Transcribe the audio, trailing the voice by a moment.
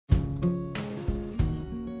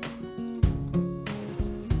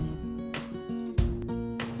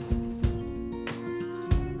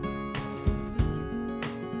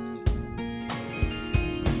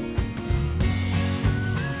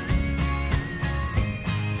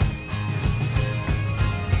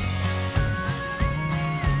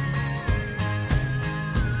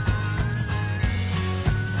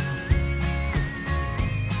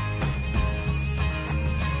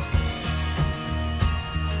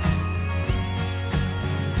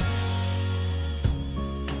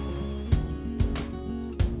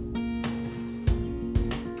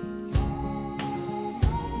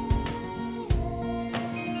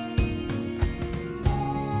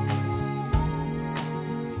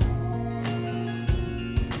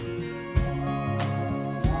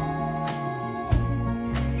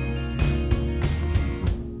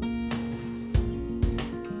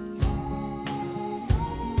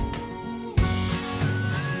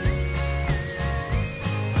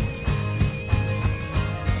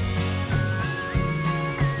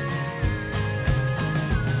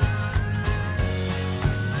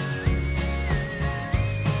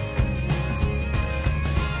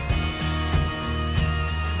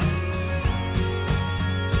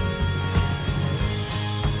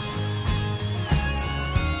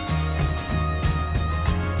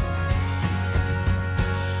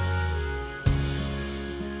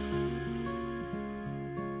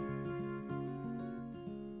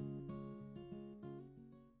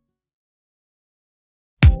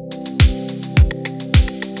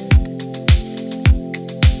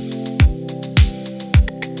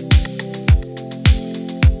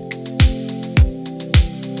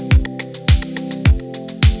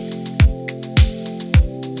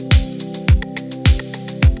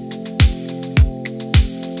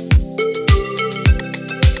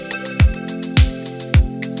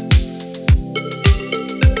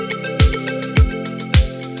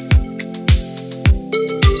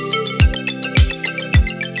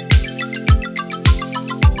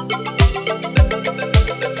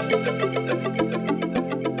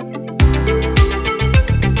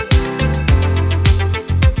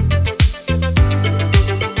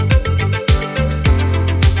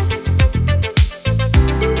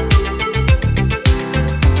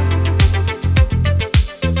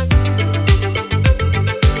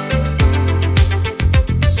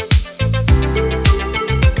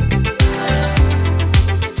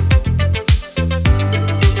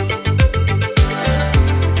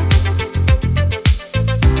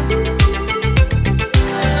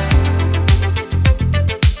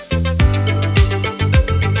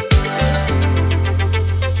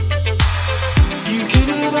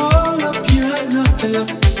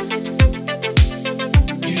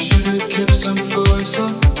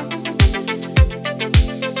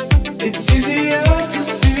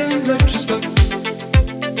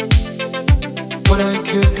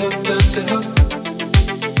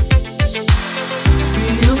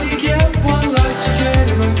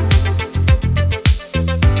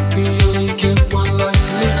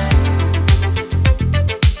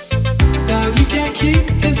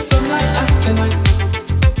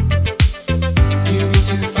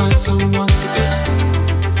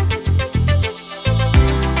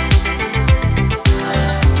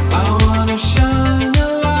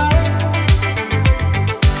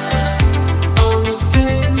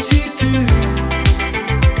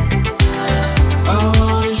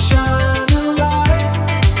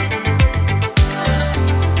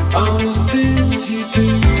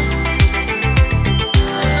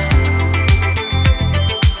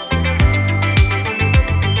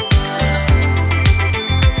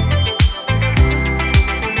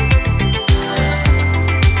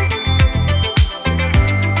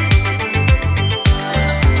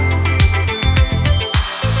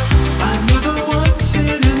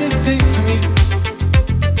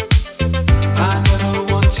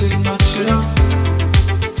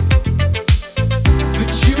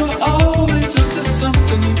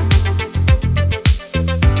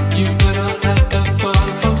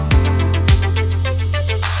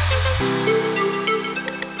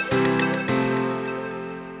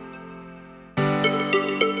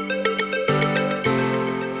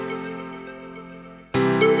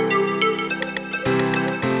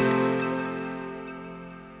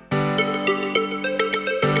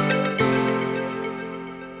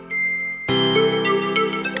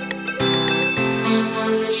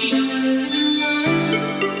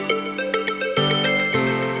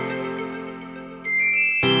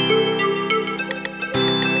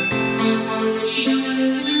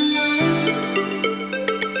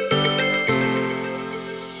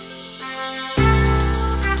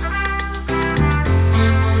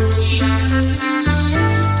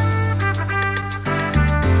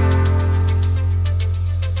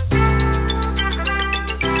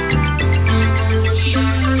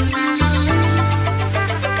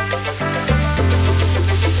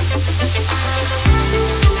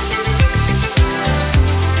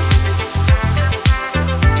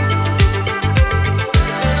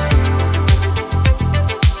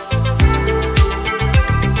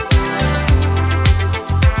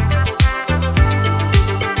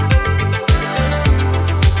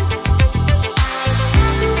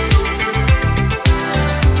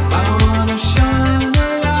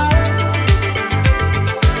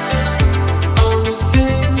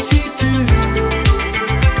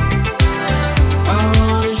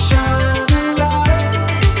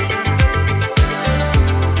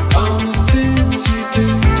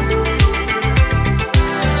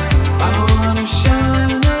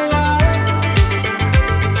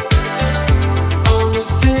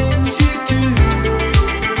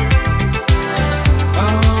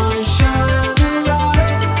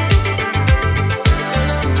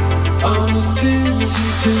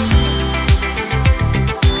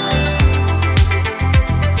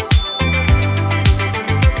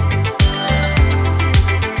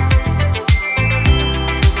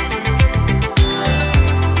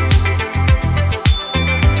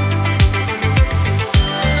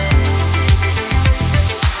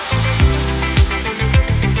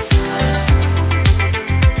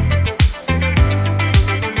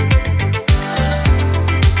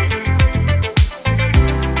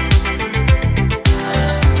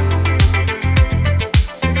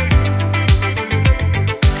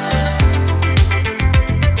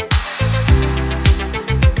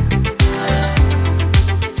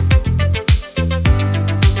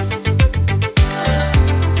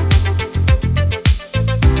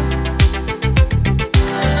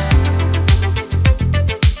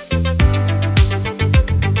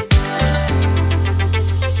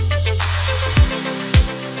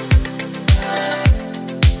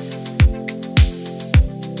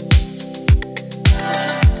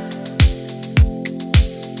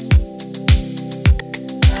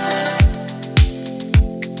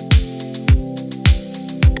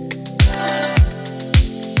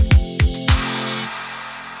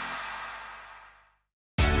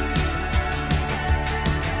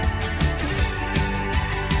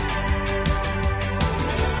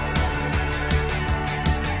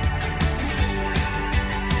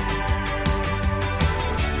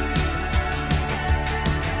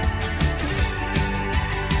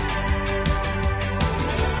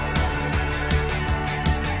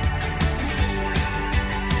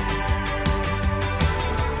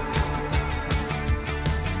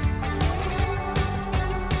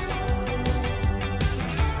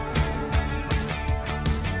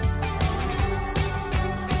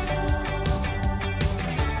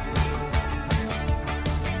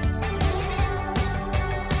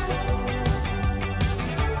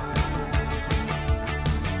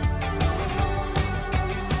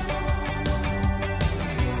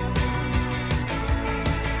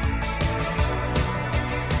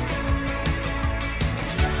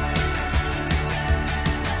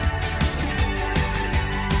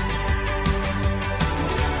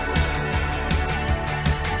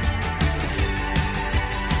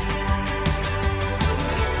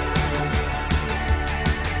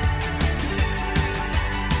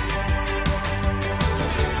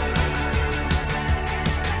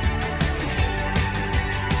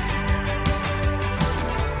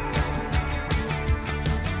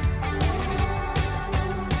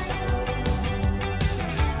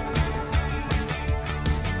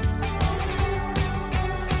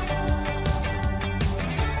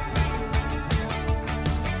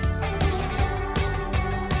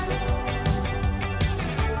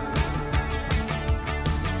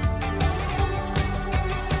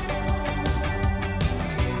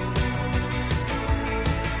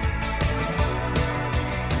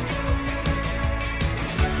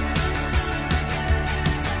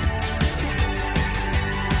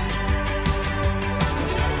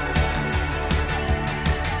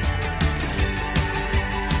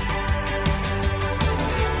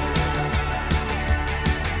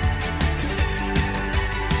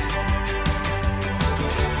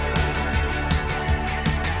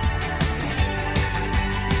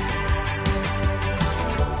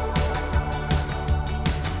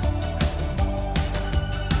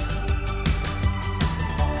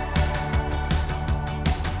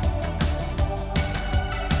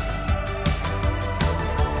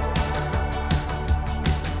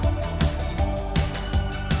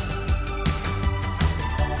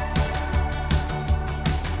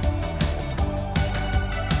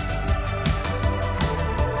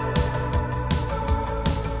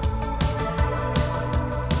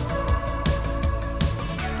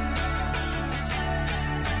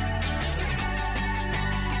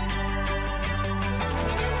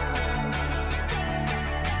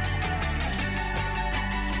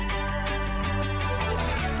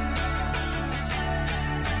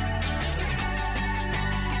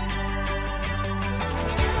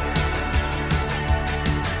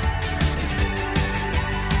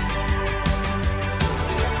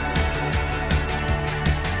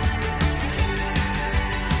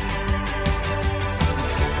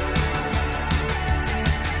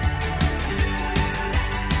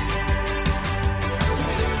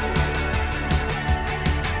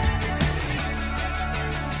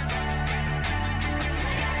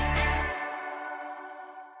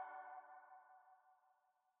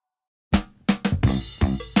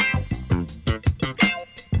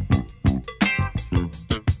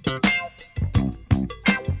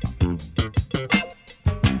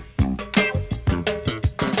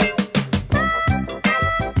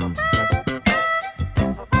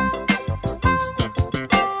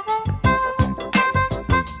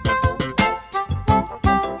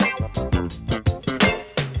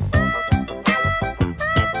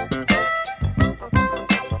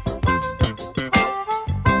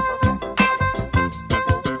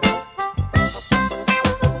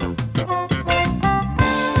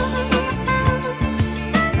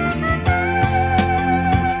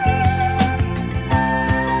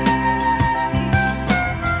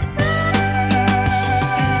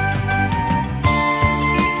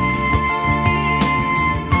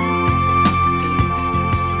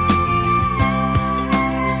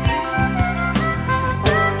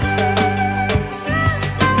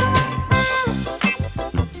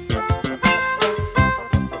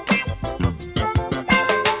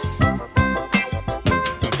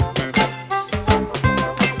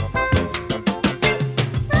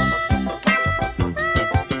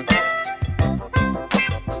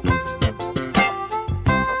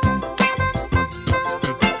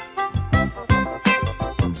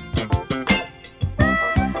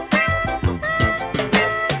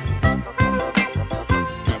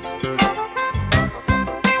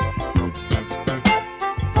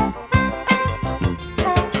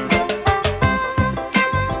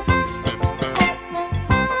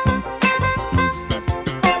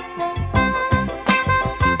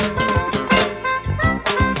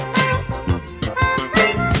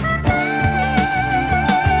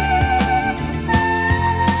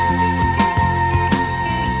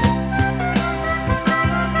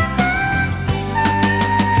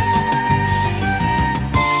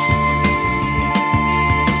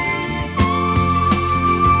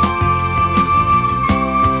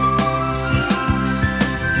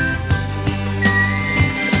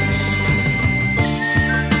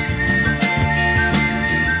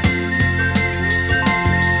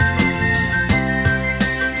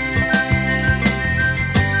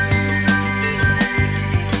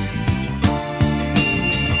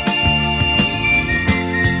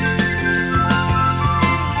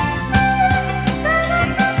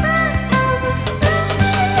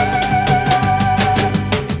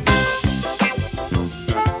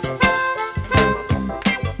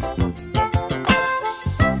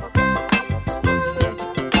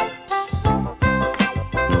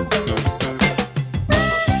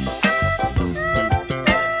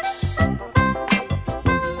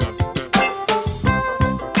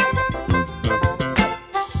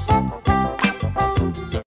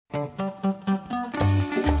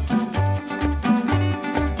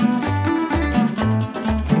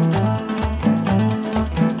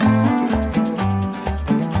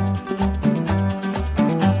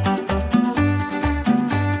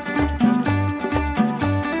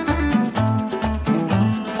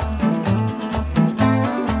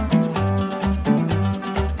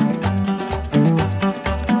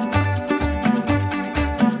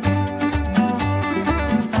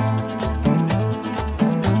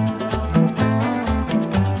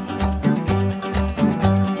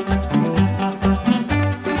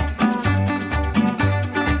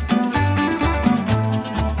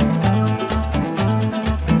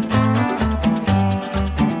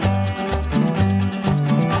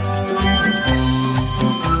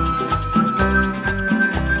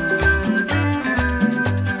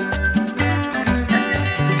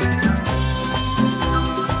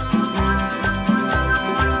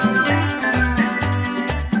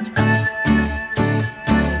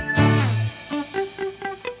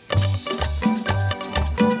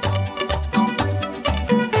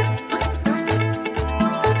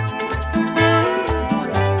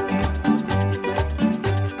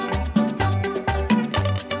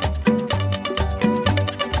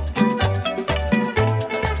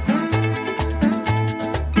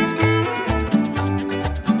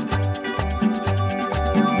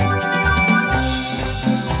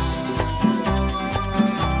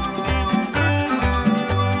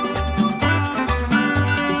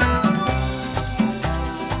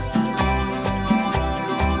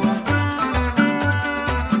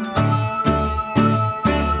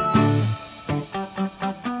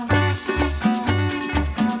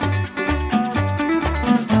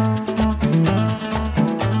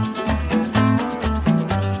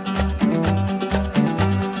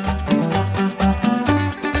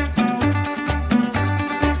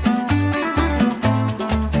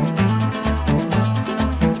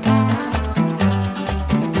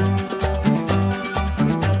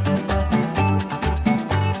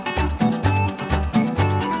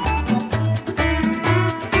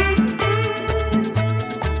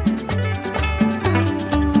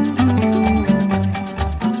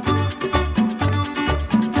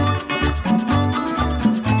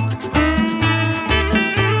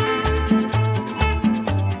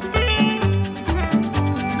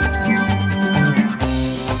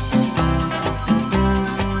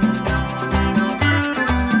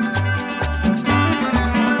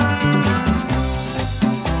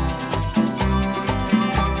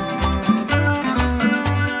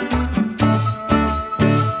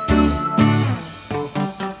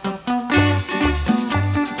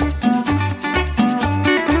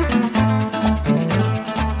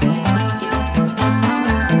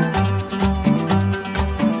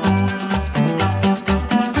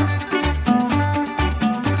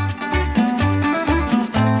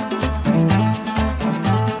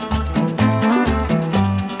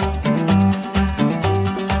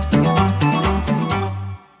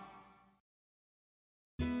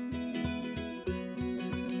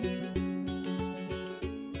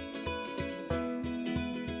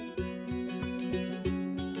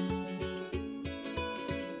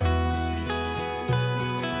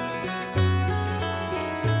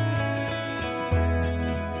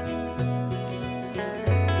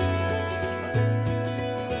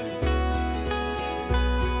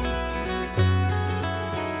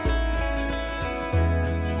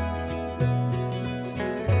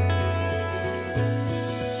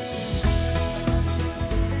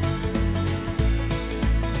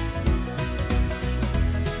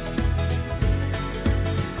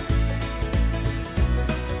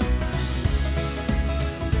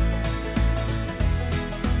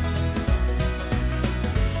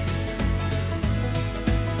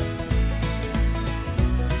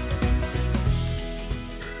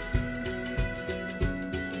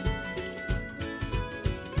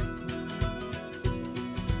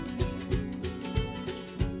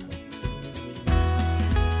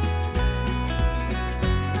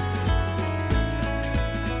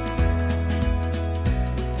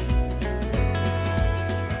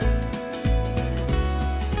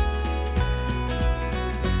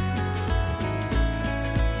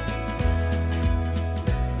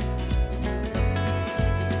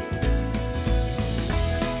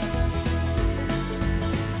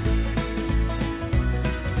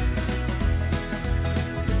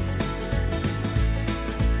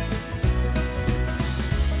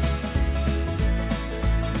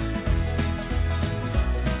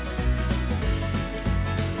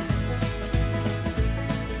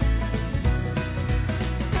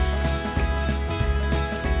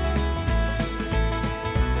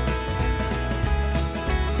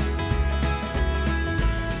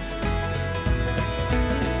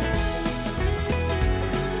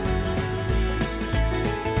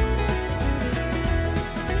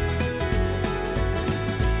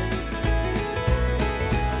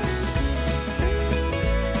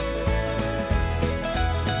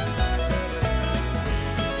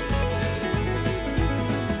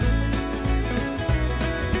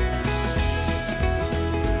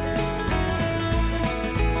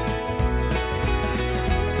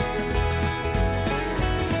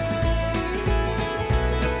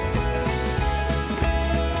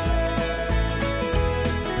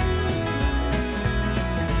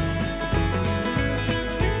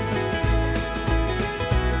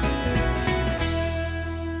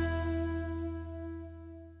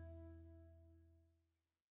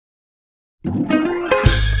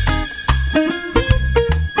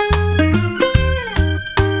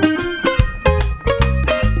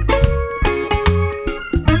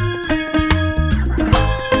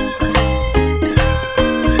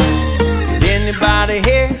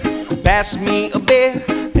pass me a beer,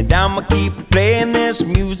 and I'ma keep playing this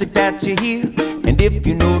music that you hear. And if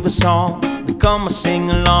you know the song, then come and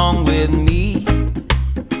sing along with me.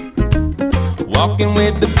 Walking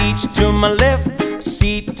with the beach to my left,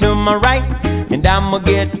 seat to my right, and I'ma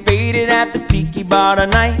get faded at the tiki bar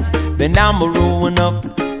tonight. Then I'ma rolling up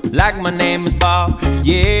like my name is Bob.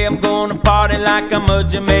 Yeah, I'm gonna party like I'm a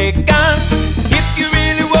Jamaican. If you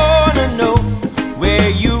really wanna know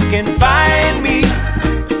where you can find me,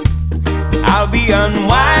 I'll be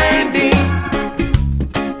unwinding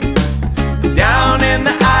down in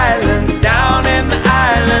the islands, down in the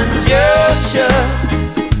islands. You should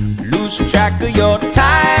lose track of your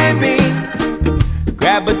timing.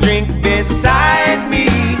 Grab a drink beside me.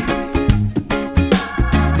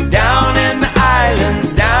 Down in the islands,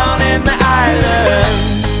 down in the islands.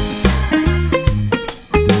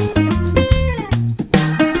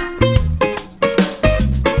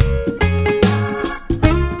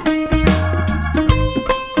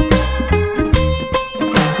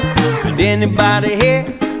 Could anybody here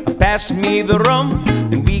pass me the rum?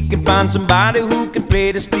 And we can find somebody who can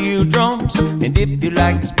play the steel drums. And if you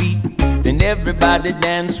like this beat, then everybody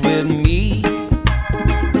dance with me.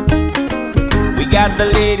 We got the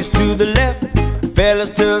ladies to the left, fellas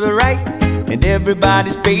to the right, and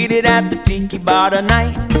everybody's faded at the tiki bar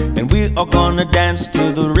tonight. And we are gonna dance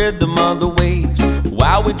to the rhythm of the waves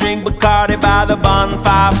while we drink Bacardi by the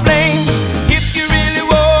bonfire flames. If you really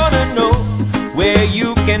wanna know where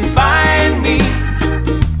you can find me,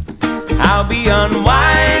 I'll be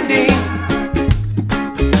unwinding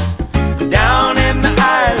down in the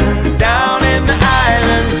islands, down in the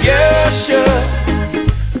islands. You should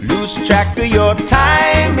lose track of your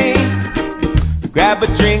timing. Grab a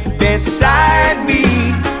drink beside me.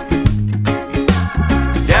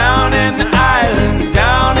 Down in the islands,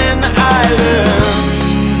 down in the islands.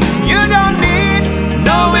 You don't need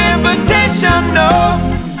no invitation, no.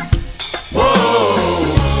 Whoa.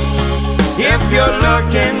 If you're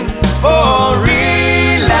looking for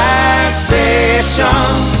relaxation,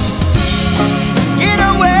 get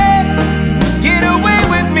away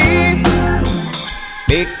with me.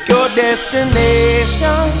 Make your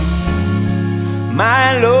destination my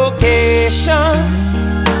location.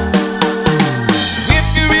 So if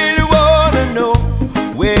you really wanna know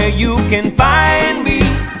where you can find me,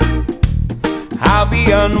 I'll be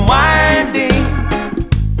unwinding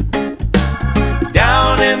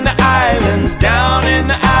down in the islands, down in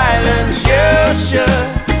the islands. You should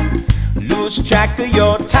lose track of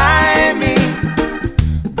your timing.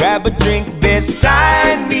 Grab a drink beside